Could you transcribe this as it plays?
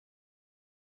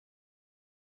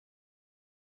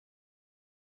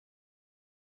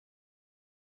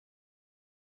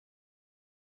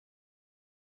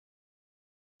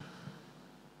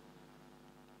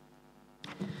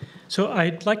So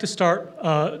I'd like to start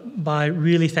by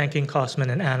really thanking Cosmin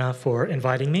and Anna for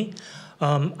inviting me.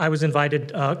 I was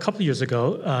invited a couple years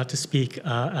ago to speak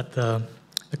at the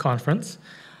conference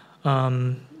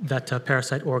that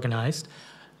Parasite organized.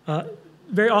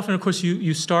 Very often, of course,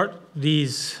 you start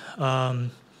these,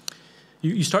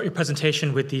 you start your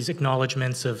presentation with these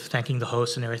acknowledgements of thanking the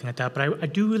host and everything like that, but I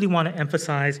do really want to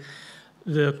emphasize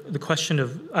the question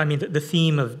of, the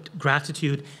theme of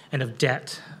gratitude and of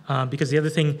debt, because the other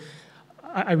thing,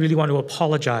 I really want to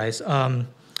apologize.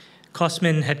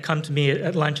 Cosmin had come to me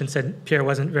at lunch and said Pierre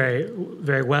wasn't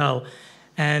very well,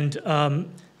 and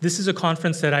this is a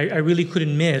conference that I really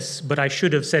couldn't miss, but I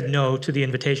should have said no to the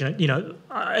invitation. You know,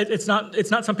 it's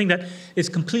not something that is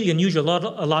completely unusual.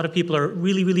 A lot of people are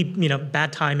really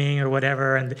bad timing or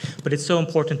whatever, but it's so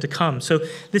important to come. So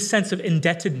this sense of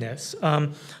indebtedness.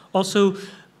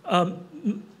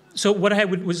 So what I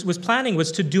was planning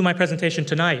was to do my presentation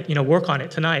tonight, work on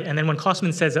it tonight. And then when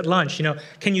Cosmin says at lunch,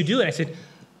 can you do it? I said,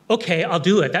 okay, I'll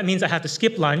do it. That means I have to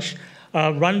skip lunch,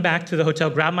 run back to the hotel,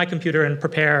 grab my computer and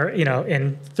prepare,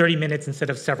 in 30 minutes instead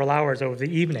of several hours over the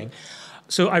evening.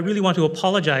 So I really want to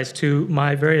apologize to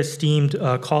my very esteemed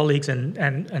colleagues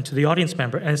and to the audience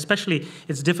member. And especially,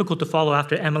 it's difficult to follow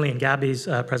after Emily and Gabby's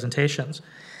presentations.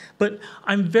 But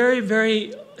I'm very,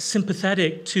 very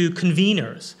sympathetic to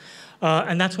conveners.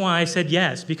 And that's why I said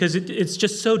yes, because it's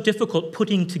just so difficult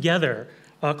putting together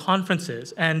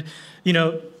conferences. And,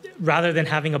 rather than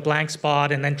having a blank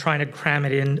spot and then trying to cram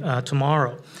it in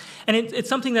tomorrow. And it's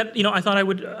something that, I thought I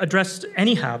would address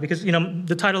anyhow, because,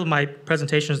 the title of my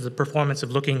presentation is The Performance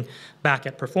of Looking Back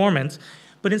at Performance.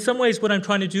 But in some ways, what I'm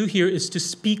trying to do here is to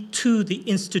speak to the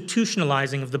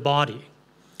institutionalizing of the body,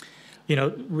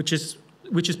 which is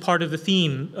part of the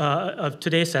theme of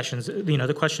today's sessions,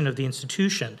 the question of the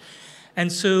institution. And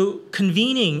so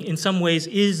convening, in some ways,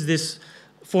 is this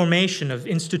formation of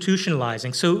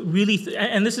institutionalizing. So really,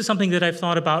 and this is something that I've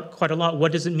thought about quite a lot.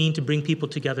 What does it mean to bring people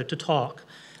together to talk?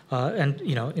 And,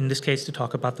 in this case, to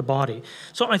talk about the body.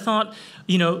 So I thought,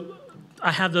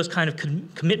 I have those kind of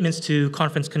commitments to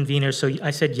conference conveners, so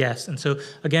I said yes. And so,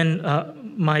 again,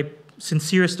 my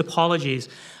sincerest apologies.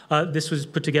 This was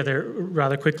put together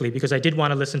rather quickly because I did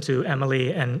want to listen to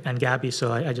Emily and Gabby,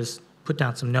 so I just put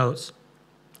down some notes.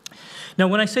 Now,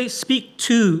 when I say speak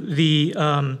to the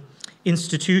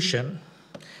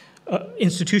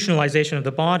institutionalization of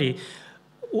the body,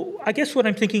 I guess what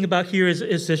I'm thinking about here is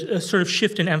a sort of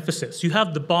shift in emphasis. You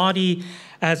have the body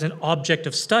as an object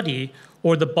of study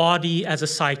or the body as a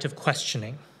site of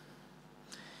questioning.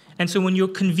 And so when you're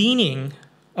convening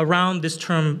around this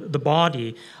term, the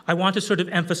body, I want to sort of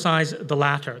emphasize the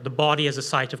latter, the body as a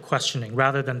site of questioning,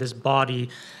 rather than this body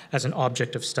as an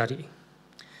object of study.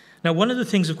 Now, one of the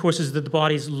things, of course, is that the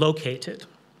body is located.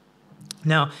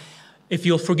 Now, if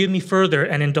you'll forgive me further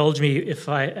and indulge me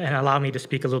and allow me to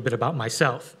speak a little bit about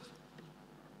myself.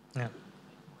 Yeah.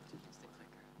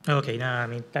 Okay,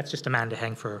 no, that's just a man to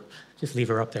hang for. Just leave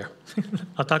her up there.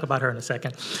 I'll talk about her in a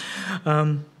second.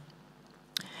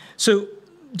 So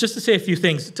just to say a few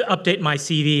things, to update my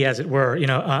CV, as it were,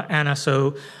 Anna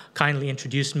so kindly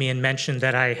introduced me and mentioned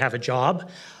that I have a job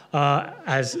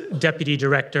as Deputy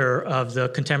Director of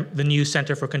the new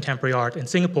Center for Contemporary Art in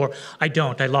Singapore. I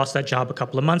don't. I lost that job a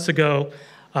couple of months ago,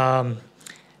 and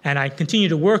I continue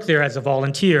to work there as a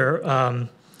volunteer.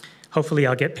 Hopefully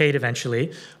I'll get paid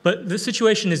eventually. But the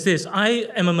situation is this. I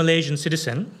am a Malaysian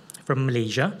citizen from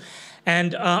Malaysia,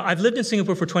 and I've lived in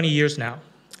Singapore for 20 years now.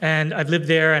 And I've lived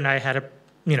there, and I had a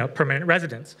permanent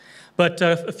residence. But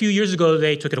a few years ago,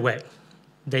 they took it away.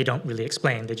 They don't really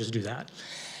explain. They just do that.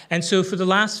 And so for the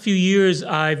last few years,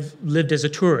 I've lived as a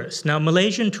tourist. Now,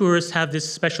 Malaysian tourists have this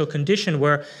special condition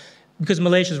where, because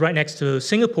Malaysia is right next to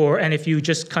Singapore, and if you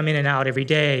just come in and out every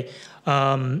day,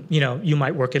 you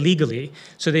might work illegally.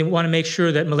 So they want to make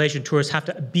sure that Malaysian tourists have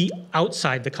to be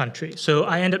outside the country. So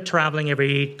I end up traveling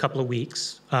every couple of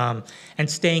weeks and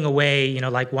staying away,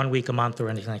 like 1 week a month or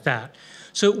anything like that.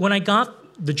 So when I got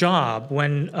the job,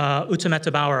 when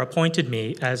Utameta Bauer appointed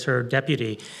me as her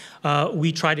deputy,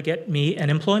 we tried to get me an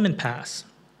employment pass.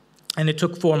 And it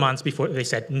took 4 months before they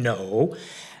said no.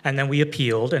 And then we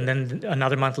appealed. And then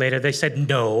another month later, they said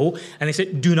no. And they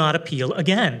said, do not appeal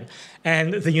again.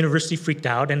 And the university freaked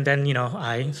out. And then,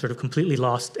 I sort of completely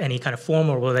lost any kind of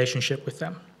formal relationship with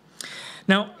them.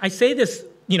 Now, I say this,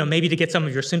 maybe to get some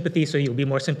of your sympathy so you'll be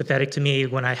more sympathetic to me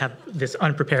when I have this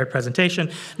unprepared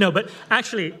presentation. No, but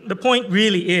actually, the point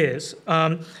really is,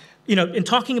 in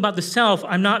talking about the self,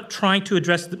 I'm not trying to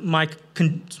address my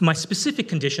specific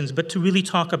conditions, but to really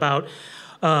talk about,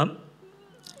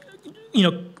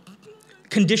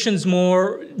 conditions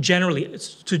more generally,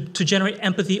 to generate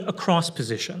empathy across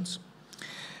positions.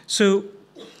 So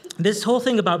this whole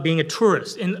thing about being a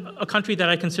tourist in a country that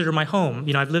I consider my home,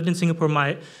 I've lived in Singapore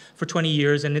for 20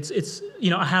 years, and it's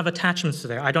I have attachments to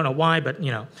there. I don't know why, but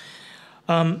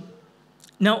now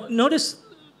notice.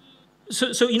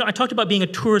 So I talked about being a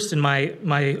tourist in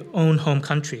my own home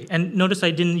country, and notice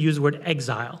I didn't use the word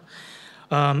exile.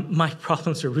 My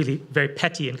problems are really very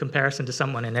petty in comparison to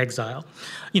someone in exile.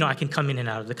 I can come in and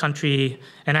out of the country,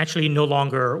 and actually no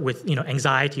longer with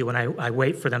anxiety when I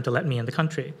wait for them to let me in the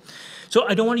country. So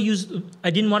I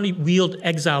didn't want to wield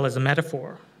exile as a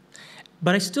metaphor,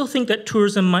 but I still think that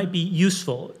tourism might be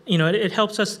useful. It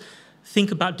helps us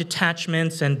think about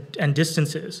detachments and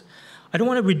distances. I don't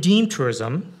want to redeem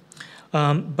tourism,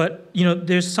 but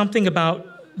there's something about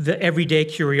the everyday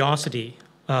curiosity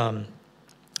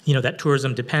that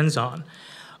tourism depends on.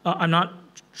 I'm not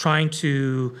trying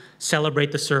to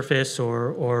celebrate the surface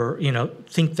or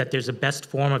think that there's a best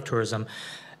form of tourism,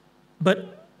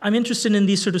 but I'm interested in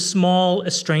these sort of small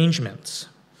estrangements.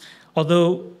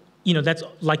 Although, that's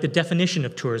like the definition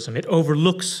of tourism. It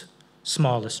overlooks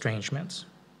small estrangements.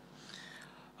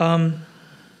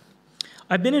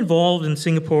 I've been involved in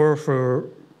Singapore for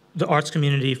the arts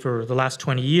community for the last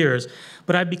 20 years,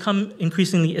 but I've become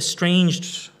increasingly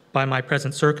estranged by my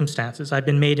present circumstances. I've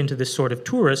been made into this sort of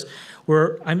tourist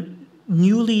where I'm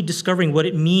newly discovering what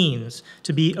it means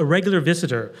to be a regular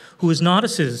visitor who is not a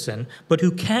citizen, but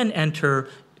who can enter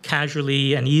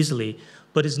casually and easily,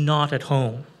 but is not at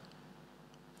home.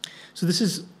 So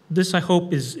this I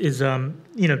hope is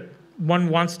one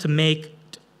wants to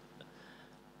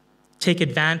take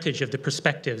advantage of the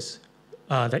perspectives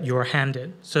that you're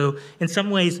handed. So in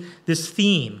some ways, this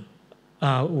theme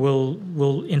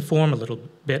will inform a little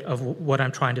bit of what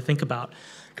I'm trying to think about.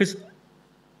 Because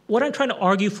what I'm trying to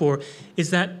argue for is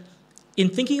that in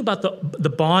thinking about the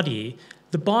body,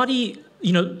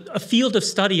 a field of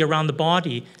study around the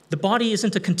body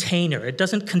isn't a container. It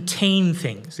doesn't contain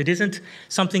things. It isn't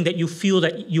something that you feel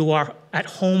that you are at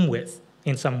home with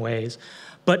in some ways.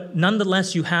 But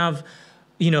nonetheless, you have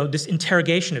this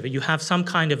interrogation of it. You have some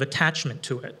kind of attachment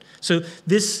to it. So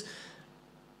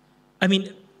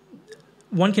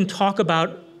one can talk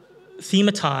about,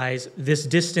 thematize this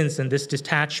distance and this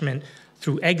detachment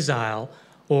through exile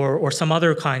or some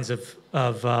other kinds of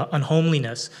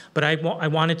unhomeliness. But I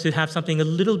wanted to have something a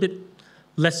little bit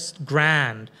less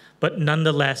grand, but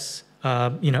nonetheless,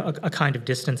 a kind of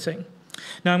distancing.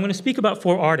 Now, I'm going to speak about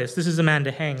 4 artists. This is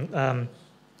Amanda Heng.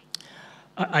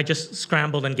 I just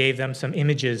scrambled and gave them some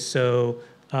images, so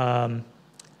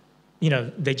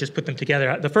they just put them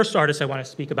together. The first artist I want to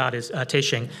speak about is Tay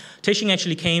Shing. Tay Shing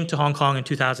actually came to Hong Kong in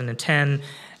 2010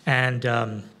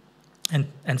 and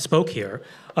spoke here.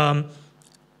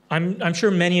 I'm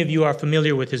sure many of you are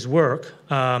familiar with his work,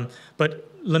 but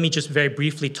let me just very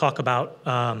briefly talk about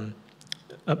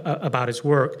his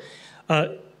work.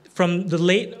 From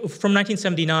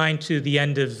 1979 to the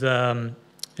end of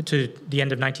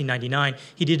 1999,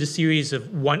 he did a series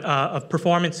of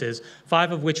performances,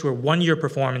 5 of which were one-year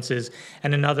performances,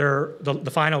 and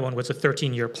the final one was a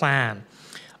 13-year plan.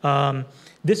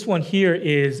 This one here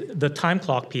is the time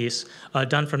clock piece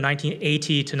done from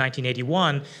 1980 to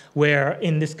 1981, where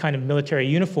in this kind of military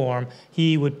uniform,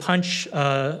 he would punch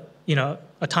a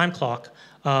time clock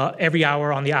every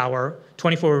hour on the hour,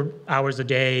 24 hours a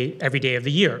day, every day of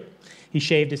the year. He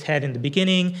shaved his head in the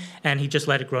beginning, and he just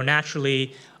let it grow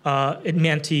naturally. It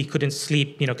meant he couldn't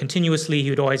sleep, continuously.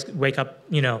 He would always wake up,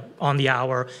 on the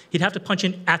hour. He'd have to punch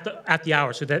in at the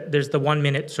hour, so that there's the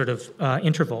 1-minute sort of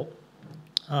interval.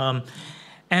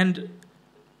 And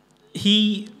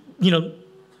he,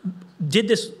 did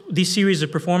these series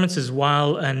of performances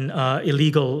while an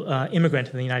illegal immigrant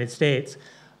in the United States.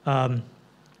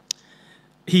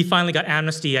 He finally got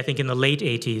amnesty, I think, in the late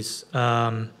 80s,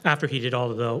 after he did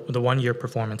all of the one-year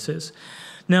performances.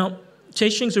 Now, Tay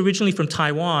Shing's originally from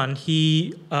Taiwan.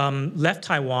 He left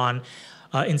Taiwan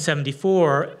in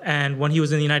 '74, and when he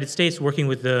was in the United States working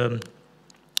with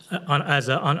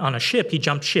on a ship, he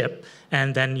jumped ship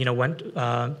and then went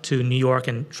to New York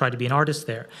and tried to be an artist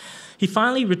there. He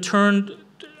finally returned.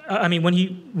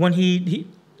 When he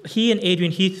and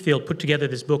Adrian Heathfield put together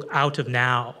this book, Out of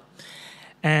Now,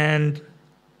 and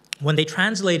when they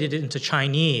translated it into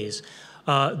Chinese,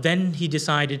 then he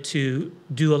decided to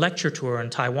do a lecture tour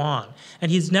in Taiwan.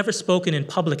 And he's never spoken in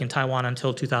public in Taiwan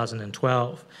until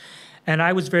 2012. And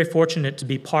I was very fortunate to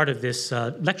be part of this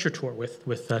lecture tour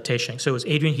with Tay Shing. So it was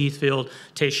Adrian Heathfield,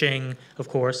 Tay Shing, of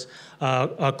course,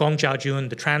 Gong Jiaojun,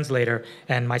 the translator,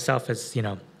 and myself as, we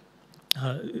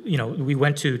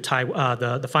went to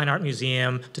the Fine Art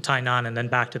Museum, to Tainan, and then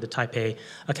back to the Taipei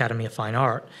Academy of Fine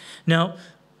Art. Now,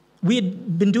 we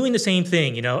had been doing the same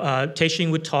thing,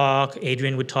 Taixing would talk,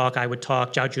 Adrian would talk, I would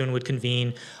talk, Zhao Jun would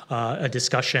convene a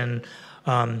discussion.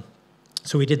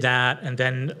 So we did that, and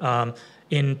then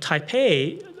in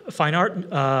Taipei, Fine Art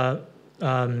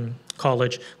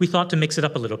College, we thought to mix it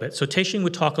up a little bit. So Taixing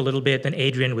would talk a little bit, then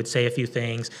Adrian would say a few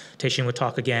things, Taixing would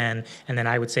talk again, and then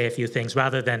I would say a few things,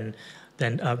 rather than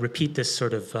repeat this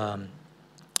sort of a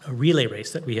relay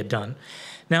race that we had done.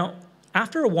 Now,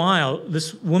 after a while,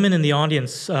 this woman in the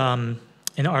audience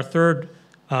in our third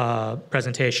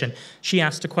presentation, she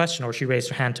asked a question, or she raised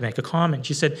her hand to make a comment.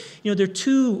 She said, there are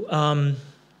two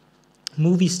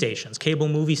movie stations, cable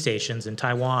movie stations in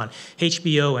Taiwan,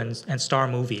 HBO and Star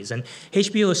Movies. And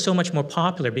HBO is so much more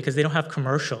popular because they don't have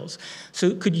commercials.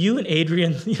 So could you and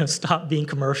Adrian, stop being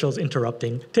commercials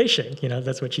interrupting Taixing?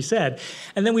 That's what she said.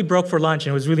 And then we broke for lunch,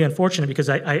 and it was really unfortunate because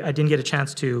I didn't get a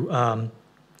chance to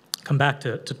come back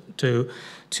to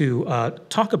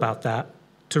talk about that,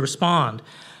 to respond.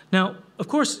 Now, of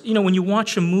course, when you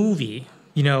watch a movie,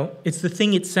 it's the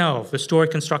thing itself, the story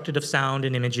constructed of sound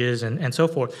and images and so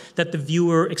forth, that the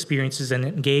viewer experiences and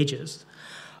engages.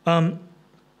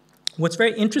 What's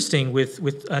very interesting with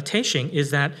Taixing is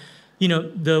that, if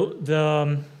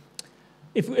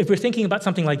we're thinking about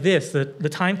something like this, the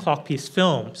time clock piece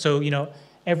film, so,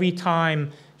 every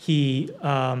time he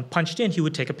punched in, he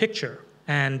would take a picture.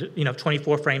 And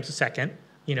 24 frames a second,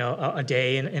 a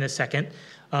day in a second,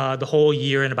 the whole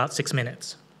year in about 6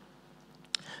 minutes.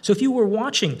 So if you were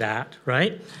watching that,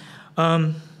 right,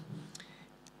 what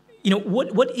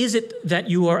is it that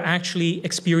you are actually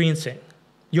experiencing?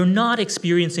 You're not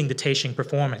experiencing the Taixing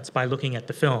performance by looking at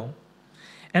the film.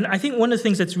 And I think one of the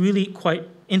things that's really quite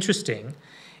interesting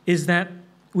is that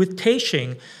with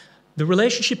Taixing, the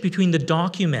relationship between the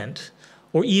document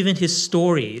or even his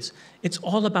stories, it's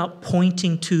all about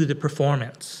pointing to the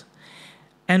performance.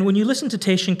 And when you listen to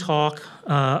Taixing talk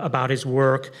about his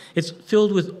work, it's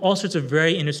filled with all sorts of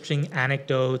very interesting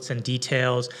anecdotes and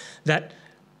details that,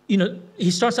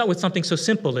 he starts out with something so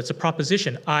simple. It's a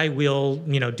proposition. I will,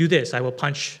 do this. I will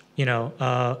punch,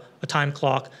 a time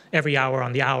clock every hour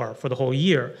on the hour for the whole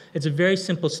year. It's a very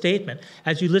simple statement.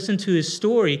 As you listen to his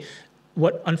story,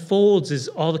 what unfolds is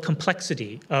all the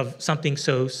complexity of something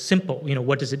so simple.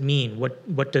 What does it mean?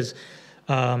 What does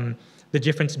the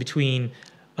difference between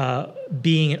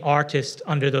being an artist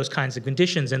under those kinds of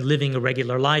conditions and living a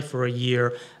regular life for a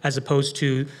year, as opposed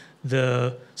to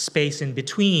the space in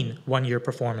between one-year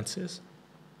performances?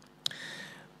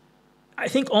 I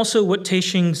think also what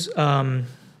Taixing's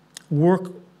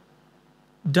work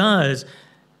does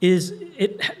is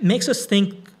it makes us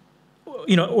think,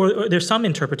 or there's some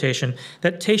interpretation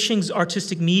that Taixing's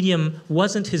artistic medium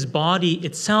wasn't his body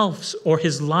itself or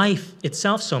his life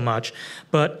itself so much,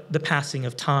 but the passing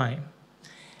of time.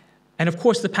 And of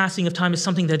course, the passing of time is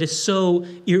something that is so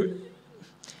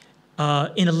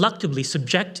ineluctably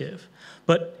subjective.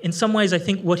 But in some ways, I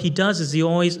think what he does is he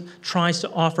always tries to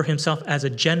offer himself as a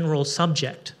general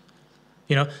subject.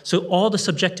 So all the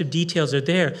subjective details are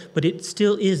there, but it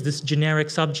still is this generic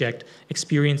subject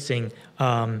experiencing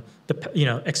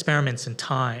experiments in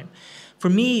time. For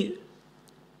me,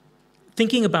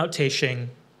 thinking about Taixing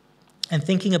and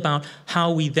thinking about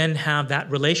how we then have that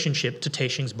relationship to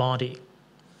Taixing's body,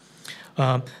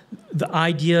 the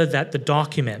idea that the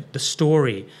document, the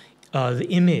story, the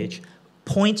image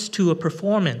points to a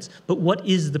performance, but what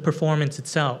is the performance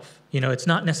itself? It's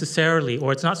not necessarily,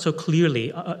 or it's not so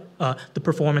clearly, the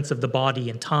performance of the body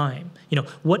in time.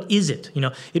 What is it?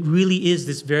 It really is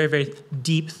this very, very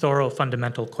deep, thorough,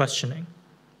 fundamental questioning.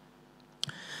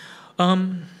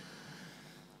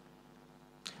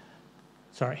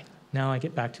 Sorry, now I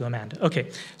get back to Amanda. Okay,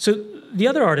 so the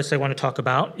other artist I want to talk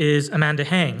about is Amanda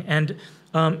Heng. And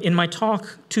in my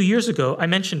talk 2 years ago, I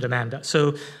mentioned Amanda,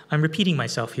 so I'm repeating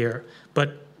myself here.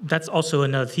 But that's also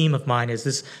another theme of mine, is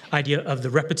this idea of the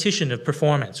repetition of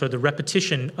performance, or the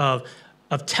repetition of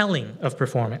telling of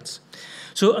performance.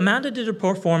 So Amanda did a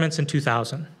performance in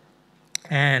 2000,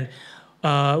 and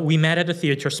we met at a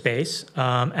theater space,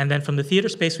 and then from the theater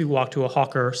space we walked to a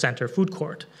hawker center food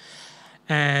court.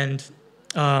 And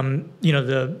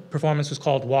the performance was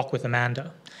called Walk with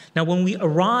Amanda. Now, when we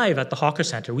arrive at the hawker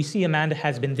center, we see Amanda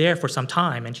has been there for some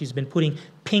time, and she's been putting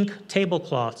pink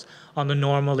tablecloths on the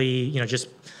normally, just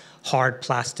hard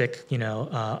plastic,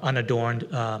 unadorned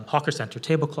hawker center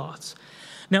tablecloths.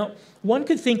 Now, one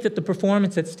could think that the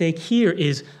performance at stake here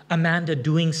is Amanda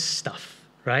doing stuff,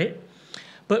 right?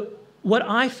 But what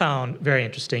I found very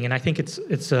interesting, and I think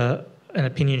it's an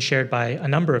opinion shared by a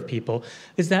number of people,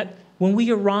 is that when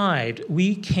we arrived,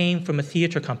 we came from a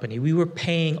theater company. We were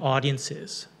paying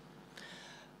audiences.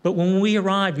 But when we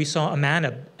arrived, we saw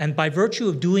Amanda, and by virtue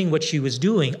of doing what she was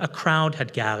doing, a crowd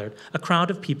had gathered, a crowd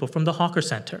of people from the Hawker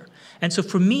Center. And so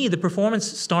for me, the performance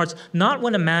starts not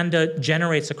when Amanda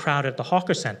generates a crowd at the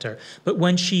Hawker Center, but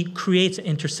when she creates an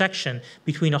intersection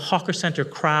between a Hawker Center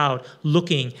crowd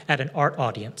looking at an art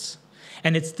audience.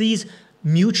 And it's these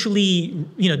mutually,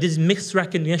 these mixed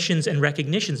recognitions and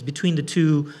recognitions between the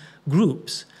two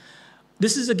groups.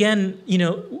 This is, again,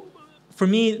 for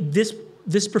me, this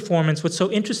performance, what's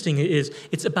so interesting is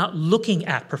it's about looking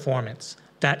at performance.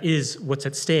 That is what's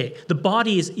at stake. The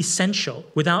body is essential.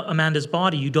 Without Amanda's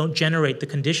body, you don't generate the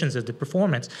conditions of the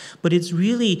performance. But it's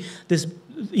really this,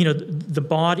 the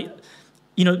body,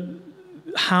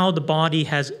 how the body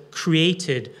has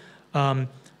created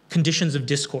conditions of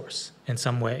discourse in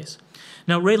some ways.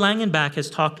 Now, Ray Langenbach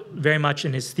has talked very much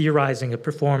in his theorizing of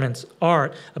performance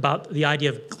art about the idea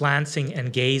of glancing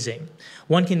and gazing.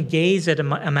 One can gaze at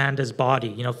Amanda's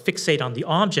body, fixate on the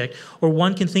object, or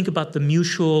one can think about the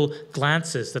mutual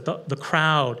glances that the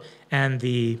crowd and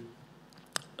the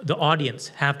audience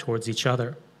have towards each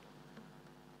other.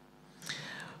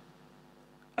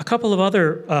 A couple of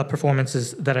other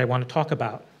performances that I want to talk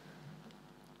about.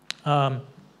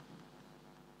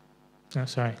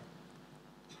 Sorry.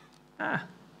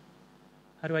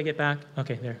 How do I get back?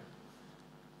 Okay, there.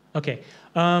 Okay.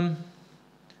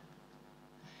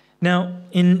 Now,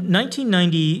 in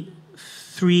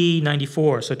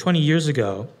 1993-94, so 20 years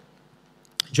ago,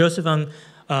 Joseph Weng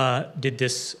did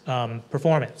this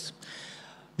performance.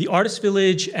 The Artist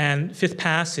Village and Fifth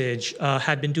Passage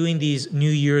had been doing these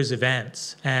New Year's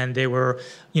events, and they were,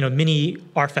 mini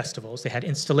art festivals. They had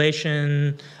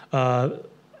installation,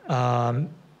 artworks,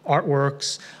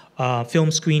 film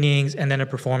screenings, and then a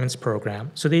performance program.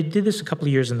 So they did this a couple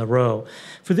of years in a row.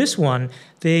 For this one,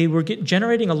 they were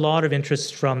generating a lot of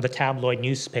interest from the tabloid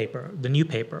newspaper, the New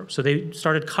Paper. So they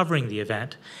started covering the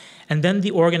event. And then the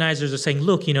organizers are saying,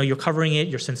 look, you're covering it,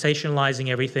 you're sensationalizing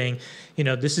everything.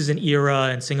 This is an era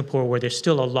in Singapore where there's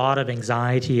still a lot of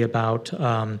anxiety about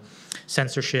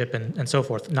censorship and so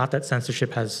forth. Not that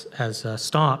censorship has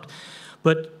stopped.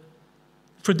 But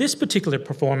for this particular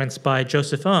performance by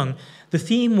Joseph Weng, the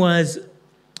theme was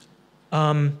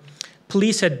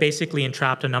police had basically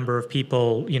entrapped a number of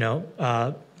people,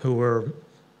 who were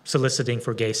soliciting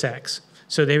for gay sex.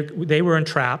 So they were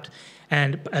entrapped,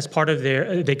 and as part of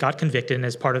they got convicted, and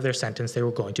as part of their sentence, they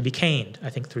were going to be caned.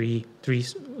 I think three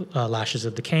lashes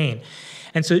of the cane.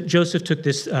 And so Joseph took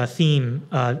this theme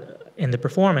in the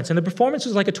performance, and the performance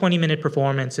was like a 20-minute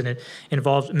performance, and it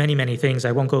involved many, many things.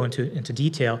 I won't go into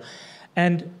detail.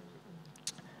 And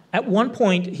at one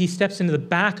point, he steps into the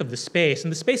back of the space,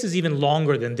 and the space is even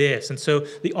longer than this. And so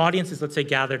the audience is, let's say,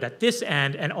 gathered at this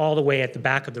end, and all the way at the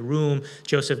back of the room,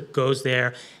 Joseph goes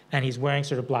there, and he's wearing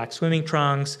sort of black swimming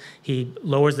trunks. He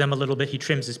lowers them a little bit. He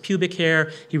trims his pubic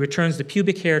hair. He returns the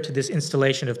pubic hair to this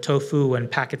installation of tofu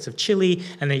and packets of chili,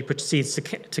 and then he proceeds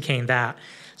to cane that.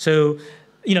 So,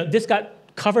 this got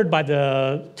covered by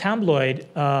the tabloid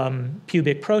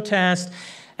pubic protest.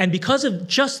 And because of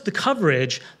just the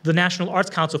coverage, the National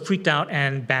Arts Council freaked out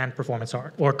and banned performance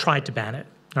art, or tried to ban it,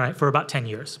 all right, for about 10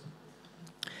 years.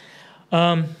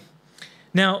 Now,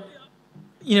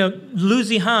 Liu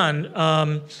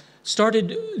Zihan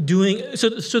started doing,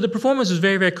 so the performance was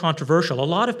very, very controversial. A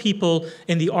lot of people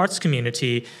in the arts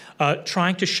community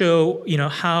trying to show,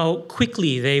 how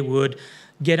quickly they would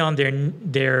get on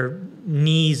their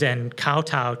knees and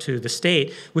kowtow to the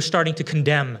state, was starting to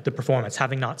condemn the performance,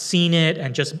 having not seen it,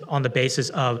 and just on the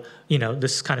basis of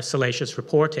this kind of salacious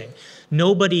reporting.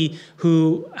 Nobody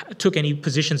who took any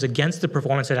positions against the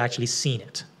performance had actually seen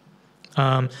it.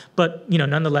 But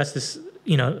nonetheless, this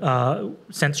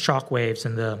sent shockwaves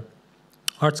in the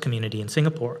arts community in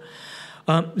Singapore.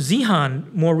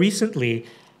 Zihan, more recently,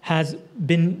 has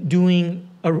been doing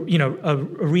a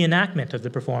reenactment of the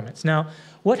performance. Now,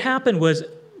 what happened was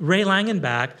Ray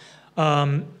Langenbach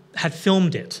had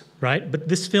filmed it, right? But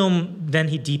this film, then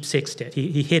he deep-sixed it.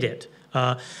 He hid it.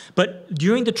 But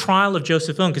during the trial of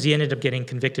Joseph Weng, because he ended up getting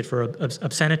convicted for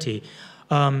obscenity,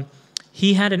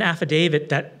 he had an affidavit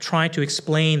that tried to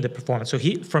explain the performance. So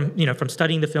from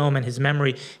studying the film and his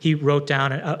memory, he wrote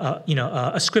down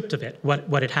a script of it,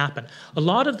 what had happened. A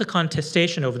lot of the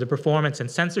contestation over the performance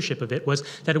and censorship of it was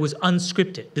that it was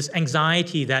unscripted. This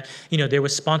anxiety that there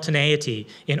was spontaneity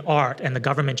in art, and the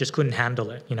government just couldn't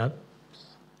handle it.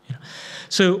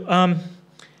 So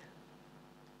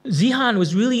Zihan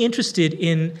was really interested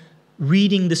in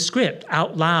reading the script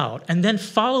out loud and then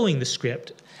following the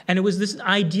script. And it was this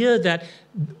idea that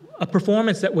a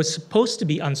performance that was supposed to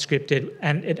be unscripted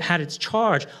and it had its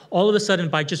charge, all of a sudden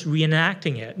by just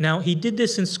reenacting it. Now, he did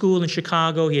this in school in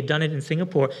Chicago, he had done it in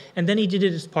Singapore, and then he did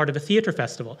it as part of a theater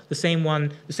festival. The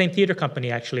same theater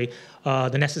company, actually,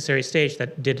 The Necessary Stage,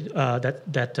 that did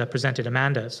presented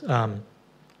Amanda's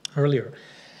earlier.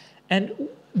 And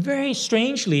very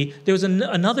strangely, there was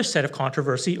another set of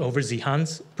controversy over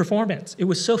Zihan's performance. It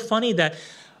was so funny that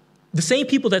the same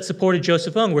people that supported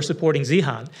Joseph Weng were supporting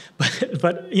Zihan,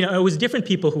 but it was different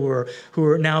people who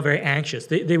were now very anxious.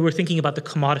 They were thinking about the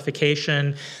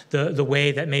commodification, the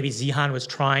way that maybe Zihan was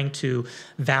trying to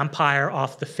vampire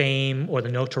off the fame or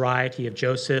the notoriety of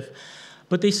Joseph.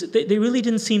 But they really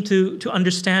didn't seem to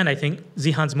understand, I think,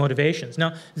 Zihan's motivations.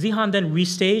 Now, Zihan then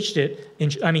restaged it.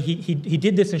 He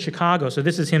did this in Chicago, so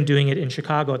this is him doing it in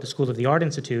Chicago at the School of the Art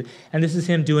Institute, and this is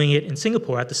him doing it in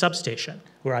Singapore at the substation,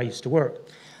 where I used to work.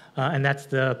 And that's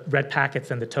the red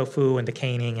packets and the tofu and the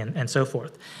caning and so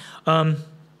forth.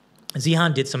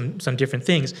 Zihan did some different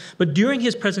things. But during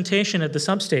his presentation at the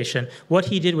substation, what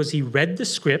he did was he read the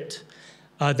script,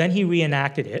 then he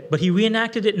reenacted it. But he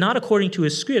reenacted it not according to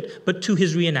his script, but to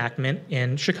his reenactment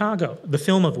in Chicago, the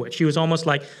film of which. He was almost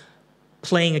like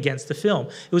playing against the film.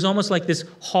 It was almost like this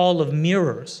hall of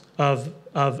mirrors of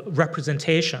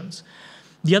representations.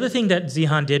 The other thing that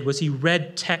Zihan did was he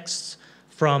read texts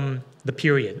from the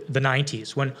period, the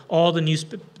 90s, when all the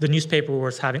newspaper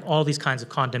was having all these kinds of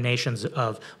condemnations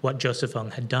of what Joseph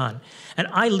Weng had done. And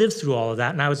I lived through all of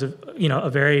that, and I was a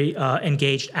very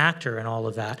engaged actor in all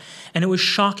of that. And it was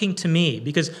shocking to me,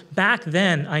 because back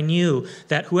then I knew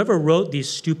that whoever wrote these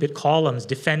stupid columns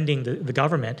defending the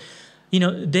government,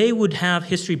 they would have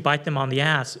history bite them on the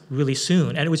ass really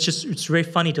soon. And it's very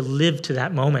funny to live to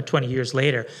that moment 20 years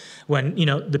later when,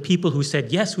 the people who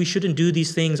said, yes, we shouldn't do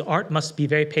these things, art must be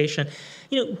very patient.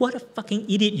 What a fucking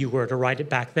idiot you were to write it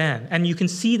back then. And you can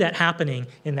see that happening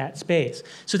in that space.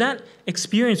 So that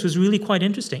experience was really quite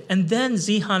interesting. And then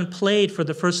Zihan played for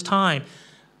the first time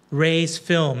Ray's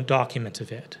film document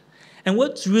of it. And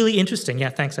what's really interesting, yeah,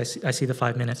 thanks, I see the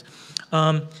 5 minutes,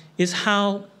 is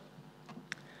how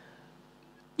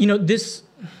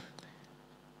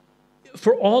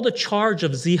for all the charge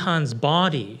of Zihan's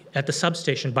body at the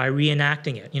substation by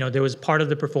reenacting it, there was part of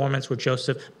the performance where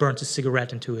Joseph burnt a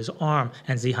cigarette into his arm,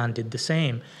 and Zihan did the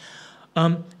same.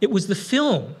 It was the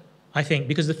film, I think,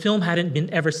 because the film hadn't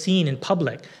been ever seen in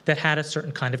public, that had a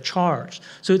certain kind of charge.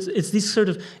 So it's these sort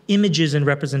of images and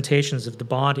representations of the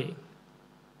body.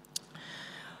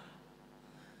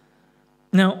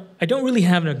 Now, I don't really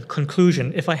have a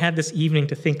conclusion. If I had this evening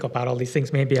to think about all these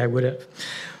things, maybe I would have.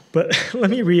 But let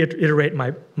me reiterate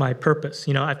my purpose.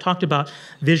 I've talked about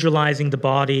visualizing the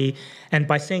body, and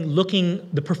by saying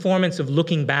the performance of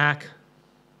looking back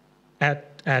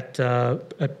at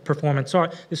performance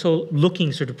art, this whole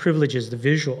looking sort of privileges the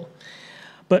visual.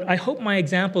 But I hope my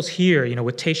examples here,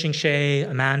 with Taishing Hsieh,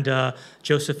 Amanda,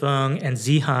 Joseph Weng, and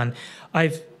Zihan,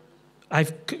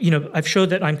 I've showed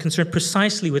that I'm concerned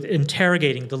precisely with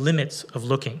interrogating the limits of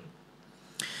looking.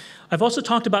 I've also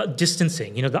talked about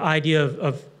distancing, the idea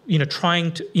of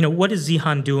trying to, what is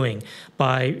Zihan doing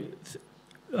by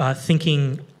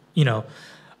thinking,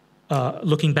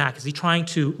 looking back? Is he trying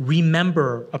to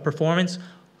remember a performance,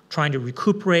 trying to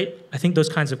recuperate? I think those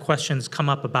kinds of questions come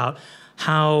up about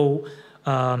how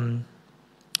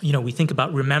we think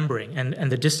about remembering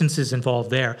and the distances involved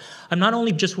there. I'm not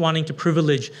only just wanting to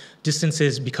privilege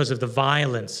distances because of the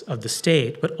violence of the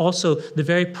state, but also the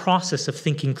very process of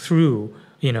thinking through,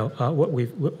 what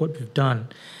we've done.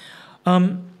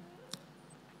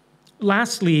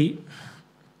 Lastly,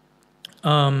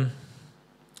 Adrian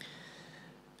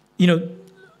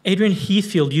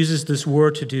Heathfield uses this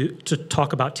word to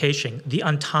talk about Taishing, the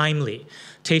untimely.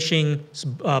 Taishing's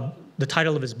the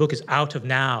title of his book is Out of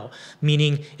Now,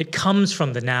 meaning it comes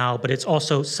from the now, but it's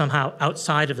also somehow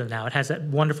outside of the now. It has that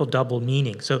wonderful double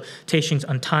meaning. So Taishing's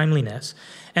untimeliness.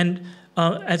 And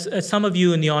as some of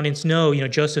you in the audience know,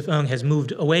 Joseph Weng has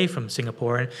moved away from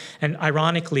Singapore, and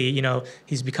ironically,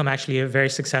 he's become actually a very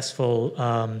successful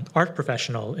art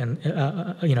professional and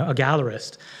a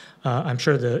gallerist. I'm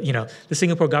sure the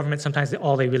Singapore government sometimes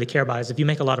all they really care about is if you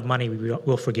make a lot of money,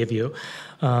 we'll forgive you.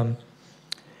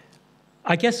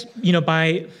 I guess,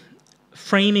 by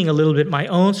framing a little bit my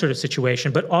own sort of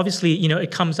situation, but obviously,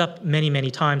 it comes up many, many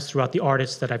times throughout the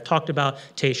artists that I've talked about,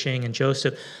 Taishing and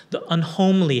Joseph. The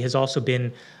unhomely has also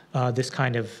been this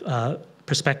kind of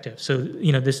perspective. So,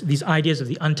 these ideas of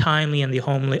the untimely and the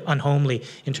unhomely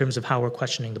in terms of how we're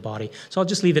questioning the body. So I'll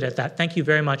just leave it at that. Thank you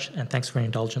very much, and thanks for your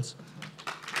indulgence.